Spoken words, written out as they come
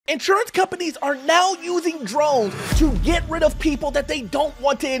Insurance companies are now using drones to get rid of people that they don't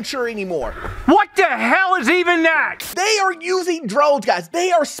want to insure anymore. What the hell is even that? They are using drones, guys.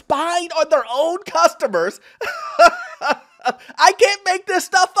 They are spying on their own customers. I can't make this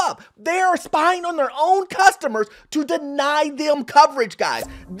stuff up. They are spying on their own customers to deny them coverage, guys.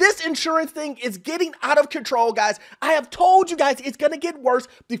 This insurance thing is getting out of control, guys. I have told you guys it's gonna get worse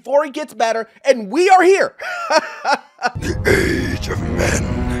before it gets better, and we are here. The age of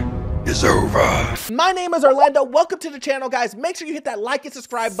men is over. My name is Orlando. Welcome to the channel, guys. Make sure you hit that like and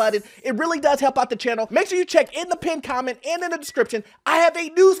subscribe button. It really does help out the channel. Make sure you check in the pinned comment and in the description. I have a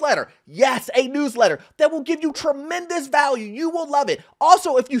newsletter. Yes, a newsletter that will give you tremendous value. You will love it.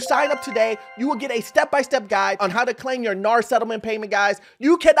 Also, if you sign up today, you will get a step-by-step guide on how to claim your NAR settlement payment, guys.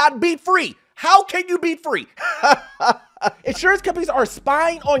 You cannot beat free. How can you beat free? Insurance companies are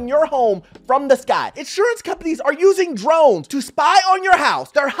spying on your home from the sky. Insurance companies are using drones to spy on your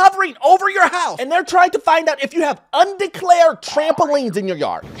house. They're hovering over your house, and they're trying to find out if you have undeclared trampolines in your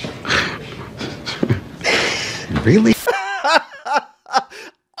yard. Really?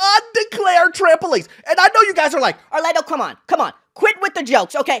 Undeclared trampolines. And I know you guys are like, Orlando, come on. Quit with the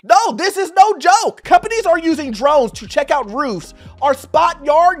jokes, okay? no, this is no joke. Companies are using drones to check out roofs or spot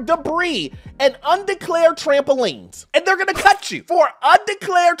yard debris and undeclared trampolines. And they're gonna cut you for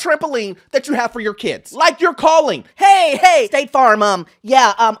undeclared trampoline that you have for your kids. Like you're calling. Hey, State Farm,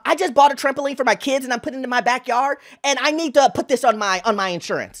 I just bought a trampoline for my kids and I'm putting it in my backyard and I need to put this on my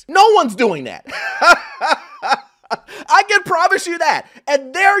insurance. No one's doing that. I can promise you that.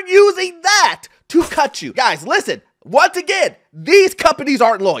 And they're using that to cut you. Guys, listen. Once again, these companies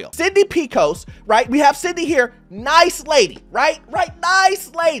aren't loyal. Cindy Picos, right? We have Cindy here. Nice lady, right?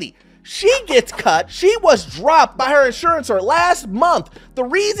 Nice lady. She gets cut. She was dropped by her insurancer last month. The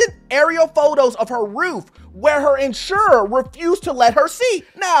reason, aerial photos of her roof where her insurer refused to let her see.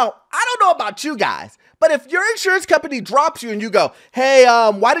 Now, I don't know about you guys, but if your insurance company drops you and you go, hey,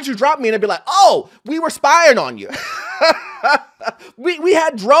 why did you drop me? And they'd be like, oh, we were spying on you. We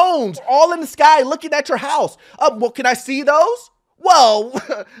had drones all in the sky looking at your house. Well, can I see those? Well,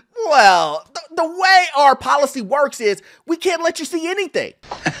 the way our policy works is we can't let you see anything.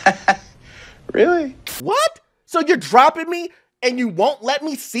 Really? What? So you're dropping me and you won't let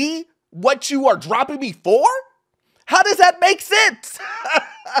me see what you are dropping me for? How does that make sense?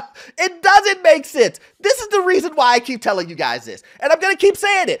 It doesn't make sense. This is the reason why I keep telling you guys this. And I'm going to keep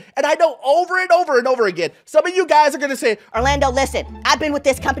saying it. And I know over and over and over again, some of you guys are going to say, Orlando, listen, I've been with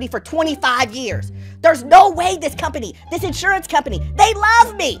this company for 25 years. There's no way this insurance company, they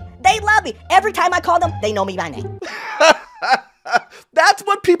love me. Every time I call them, they know me by name. that's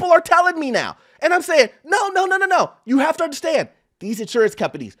what people are telling me now. And I'm saying, no. You have to understand, these insurance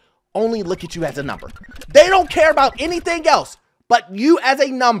companies only look at you as a number. They don't care about anything else but you as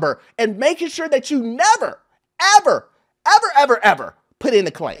a number and making sure that you never, ever put in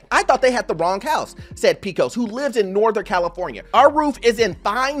a claim. I thought they had the wrong house, said Picos, who lives in Northern California. Our roof is in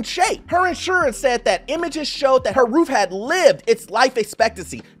fine shape. Her insurance said that images showed that her roof had lived its life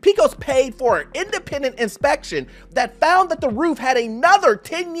expectancy. Picos paid for an independent inspection that found that the roof had another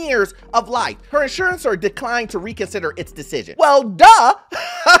 10 years of life. Her insurancer declined to reconsider its decision. Well, duh.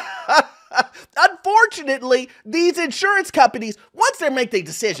 Unfortunately, these insurance companies, once they make their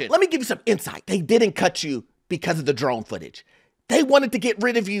decision, let me give you some insight. They didn't cut you because of the drone footage. They wanted to get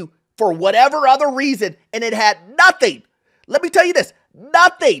rid of you for whatever other reason, and it had nothing. Let me tell you this,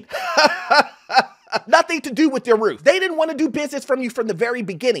 nothing. Nothing to do with your roof. They didn't want to do business from you from the very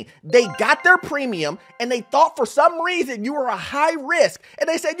beginning. They got their premium and they thought for some reason you were a high risk. And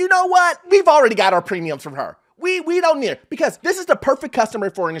they said, you know what? We've already got our premiums from her. We don't need it, because this is the perfect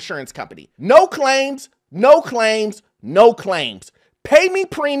customer for an insurance company. No claims. Pay me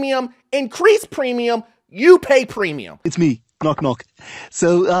premium, increase premium, you pay premium. It's me. Knock, knock.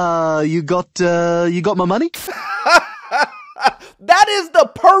 So, you got my money? That is the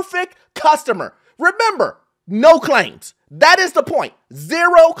perfect customer. Remember, no claims. That is the point.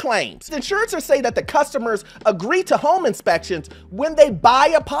 0 claims. Insurers say that the customers agree to home inspections when they buy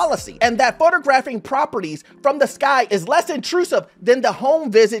a policy, and that photographing properties from the sky is less intrusive than the home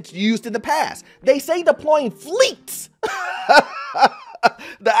visits used in the past. They say deploying fleets.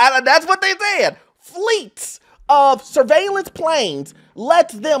 That's what they said. Fleets of surveillance planes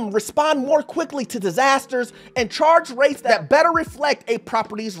lets them respond more quickly to disasters and charge rates that better reflect a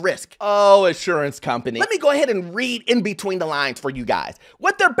property's risk. Oh, insurance company. Let me go ahead and read in between the lines for you guys.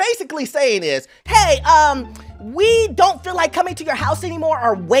 What they're basically saying is, hey, we don't feel like coming to your house anymore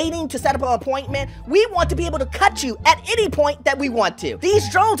or waiting to set up an appointment. We want to be able to cut you at any point that we want to. These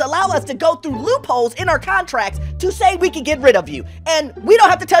drones allow us to go through loopholes in our contracts to say we can get rid of you. And we don't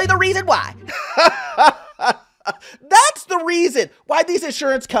have to tell you the reason why. That's the reason why these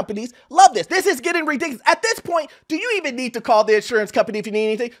insurance companies love this. This is getting ridiculous. At this point, do you even need to call the insurance company if you need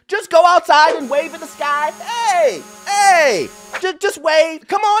anything? Just go outside and wave in the sky. Hey, just wave.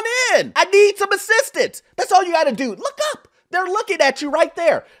 Come on in. I need some assistance. That's all you got to do. Look up. They're looking at you right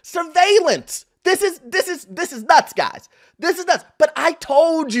there. Surveillance. This is nuts, guys. This is nuts. But I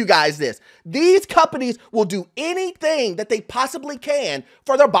told you guys this. These companies will do anything that they possibly can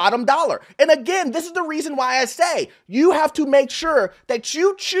for their bottom dollar. And again, this is the reason why I say you have to make sure that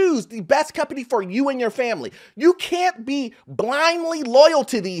you choose the best company for you and your family. You can't be blindly loyal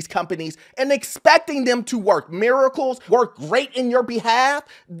to these companies and expecting them to work miracles, work great in your behalf.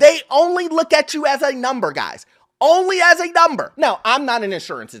 They only look at you as a number, guys. Only as a number. Now, I'm not an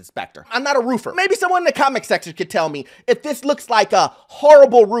insurance inspector. I'm not a roofer. Maybe someone in the comment section could tell me if this looks like a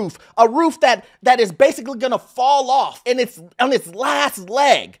horrible roof, a roof that is basically gonna fall off and it's on its last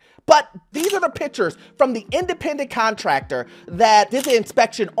leg. But these are the pictures from the independent contractor that did the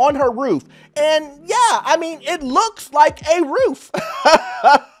inspection on her roof. And yeah, I mean, it looks like a roof.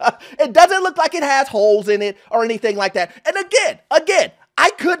 It doesn't look like it has holes in it or anything like that. And again, I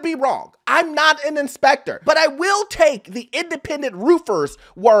could be wrong. I'm not an inspector, but I will take the independent roofer's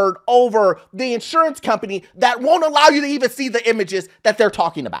word over the insurance company that won't allow you to even see the images that they're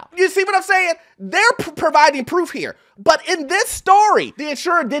talking about. You see what I'm saying? They're providing proof here. But in this story, the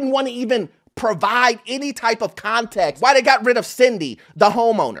insurer didn't want to even provide any type of context why they got rid of Cindy, the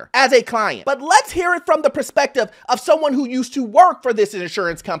homeowner, as a client. But let's hear it from the perspective of someone who used to work for this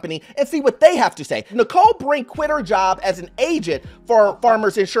insurance company and see what they have to say. Nicole Brink quit her job as an agent for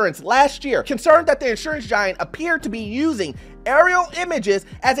Farmers Insurance last year, concerned that the insurance giant appeared to be using aerial images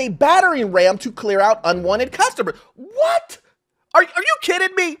as a battering ram to clear out unwanted customers. What? Are you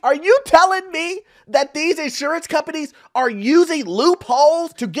kidding me? Are you telling me that these insurance companies are using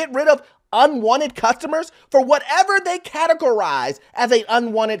loopholes to get rid of unwanted customers for whatever they categorize as an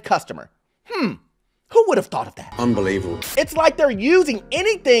unwanted customer? Who would have thought of that? Unbelievable. It's like they're using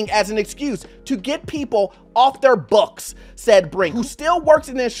anything as an excuse to get people off their books, said Brink, who still works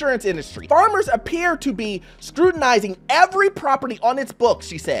in the insurance industry. Farmers appear to be scrutinizing every property on its books,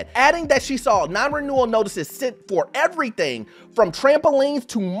 she said, adding that she saw non-renewal notices sent for everything from trampolines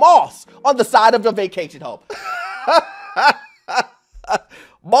to moss on the side of the vacation home.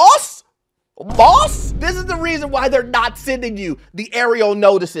 Moss? Boss, this is the reason why they're not sending you the aerial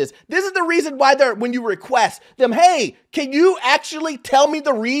notices. This is the reason why when you request them, hey, can you actually tell me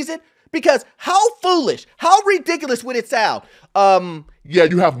the reason? Because how foolish, how ridiculous would it sound? Yeah,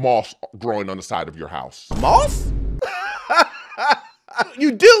 you have moss growing on the side of your house. Moss?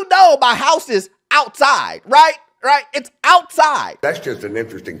 You do know my house is outside, right? Right? It's outside. That's just an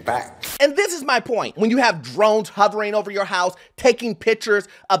interesting fact. And this is my point. When you have drones hovering over your house, taking pictures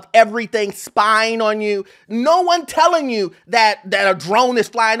of everything, spying on you, no one telling you that a drone is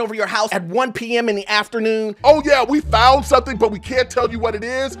flying over your house at 1 p.m. in the afternoon. Oh yeah, we found something, but we can't tell you what it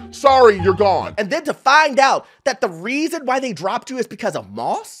is. Sorry, you're gone. And then to find out that the reason why they dropped you is because of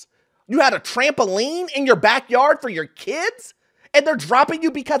moss? You had a trampoline in your backyard for your kids? And they're dropping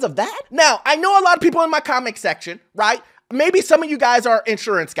you because of that? Now, I know a lot of people in my comment section, right? Maybe some of you guys are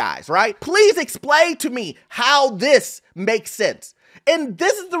insurance guys, right? Please explain to me how this makes sense. And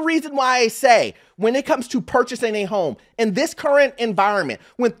this is the reason why I say, when it comes to purchasing a home, in this current environment,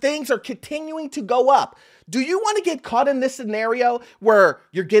 when things are continuing to go up, do you want to get caught in this scenario where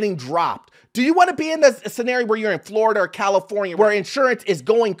you're getting dropped? Do you want to be in this scenario where you're in Florida or California where insurance is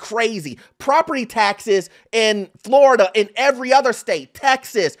going crazy? Property taxes in Florida, in every other state,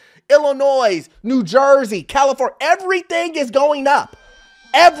 Texas, Illinois, New Jersey, California, everything is going up.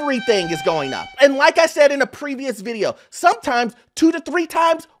 Everything is going up. And like I said in a previous video, sometimes 2 to 3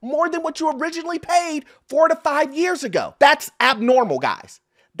 times more than what you originally paid 4 to 5 years ago. That's abnormal, guys.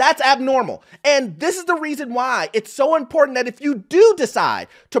 That's abnormal. And this is the reason why it's so important that if you do decide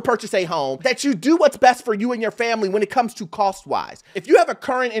to purchase a home, that you do what's best for you and your family when it comes to cost-wise. If you have a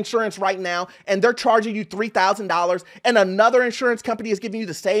current insurance right now and they're charging you $3,000 and another insurance company is giving you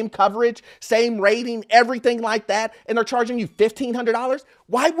the same coverage, same rating, everything like that, and they're charging you $1,500,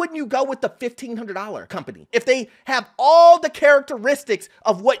 why wouldn't you go with the $1,500 company if they have all the characteristics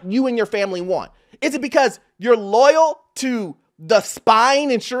of what you and your family want? Is it because you're loyal to the spine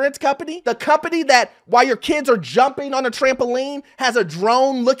insurance company? The company that, while your kids are jumping on a trampoline, has a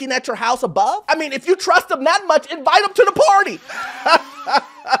drone looking at your house above? I mean, if you trust them that much, invite them to the party.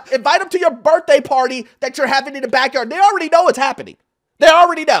 Invite them to your birthday party that you're having in the backyard. They already know it's happening. They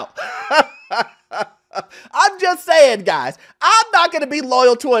already know. I'm just saying, guys, I'm not going to be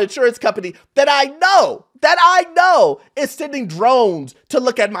loyal to an insurance company that I know is sending drones to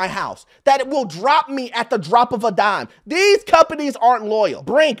look at my house, that it will drop me at the drop of a dime. These companies aren't loyal.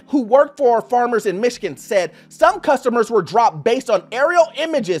 Brink, who worked for farmers in Michigan, said some customers were dropped based on aerial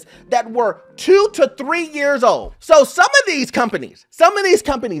images that were 2 to 3 years old. So some of these companies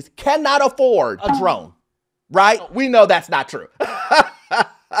cannot afford a drone, right? We know that's not true.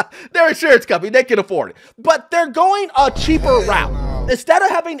 They're an insurance company, they can afford it. But they're going a cheaper route. Instead of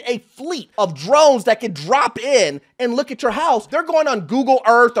having a fleet of drones that can drop in and look at your house, they're going on Google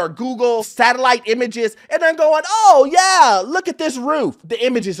Earth or Google satellite images, and they're going, oh yeah, look at this roof. The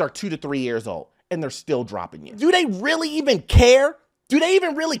images are 2 to 3 years old, and they're still dropping you. Do they really even care? Do they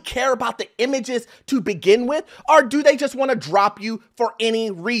even really care about the images to begin with? Or do they just want to drop you for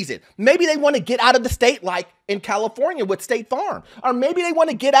any reason? Maybe they want to get out of the state like in California with State Farm. Or maybe they want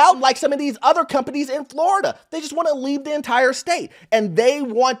to get out like some of these other companies in Florida. They just want to leave the entire state. And they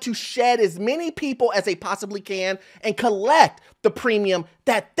want to shed as many people as they possibly can and collect the premium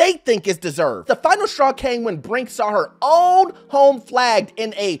that they think is deserved. The final straw came when Brink saw her own home flagged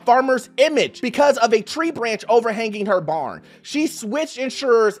in a farmer's image because of a tree branch overhanging her barn. She switched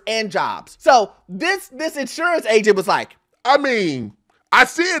insurers and jobs. So this insurance agent was like, I mean, I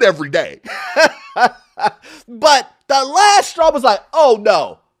see it every day. But the last straw was like, oh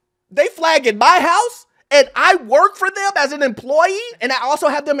no, they flagging my house and I work for them as an employee and I also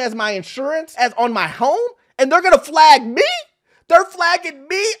have them as my insurance as on my home and they're gonna flag me? They're flagging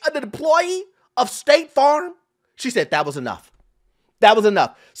me, an employee of State Farm? She said that was enough. That was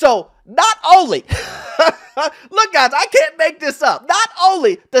enough. So not only, look guys, I can't make this up. Not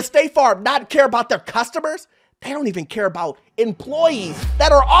only does State Farm not care about their customers, they don't even care about employees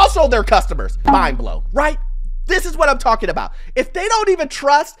that are also their customers. Mind blown, right? This is what I'm talking about. If they don't even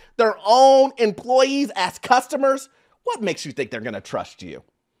trust their own employees as customers, what makes you think they're gonna trust you?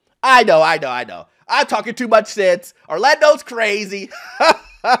 I know. I'm talking too much sense. Orlando's crazy.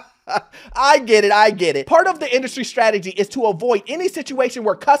 I get it. Part of the industry strategy is to avoid any situation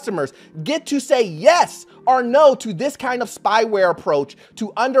where customers get to say yes or no to this kind of spyware approach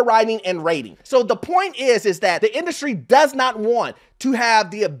to underwriting and rating. So the point is that the industry does not want to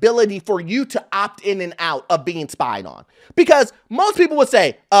have the ability for you to opt in and out of being spied on. Because most people would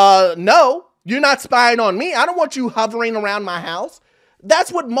say, no, you're not spying on me. I don't want you hovering around my house.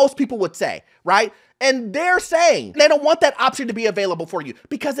 That's what most people would say, right? And they're saying they don't want that option to be available for you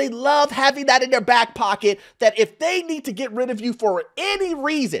because they love having that in their back pocket, that if they need to get rid of you for any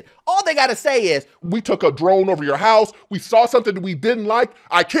reason, all they got to say is, we took a drone over your house. We saw something that we didn't like.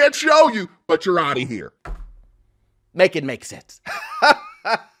 I can't show you, but you're out of here. Make it make sense.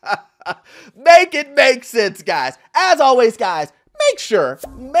 Make it make sense, guys. As always, guys, make sure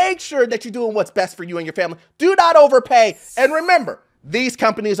that you're doing what's best for you and your family. Do not overpay. And remember, these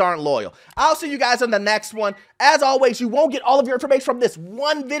companies aren't loyal. I'll see you guys on the next one. As always, you won't get all of your information from this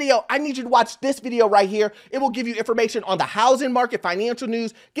one video. I need you to watch this video right here. It will give you information on the housing market, financial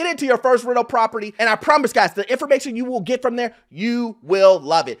news, get into your first rental property. And I promise, guys, the information you will get from there, you will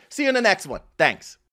love it. See you in the next one. Thanks.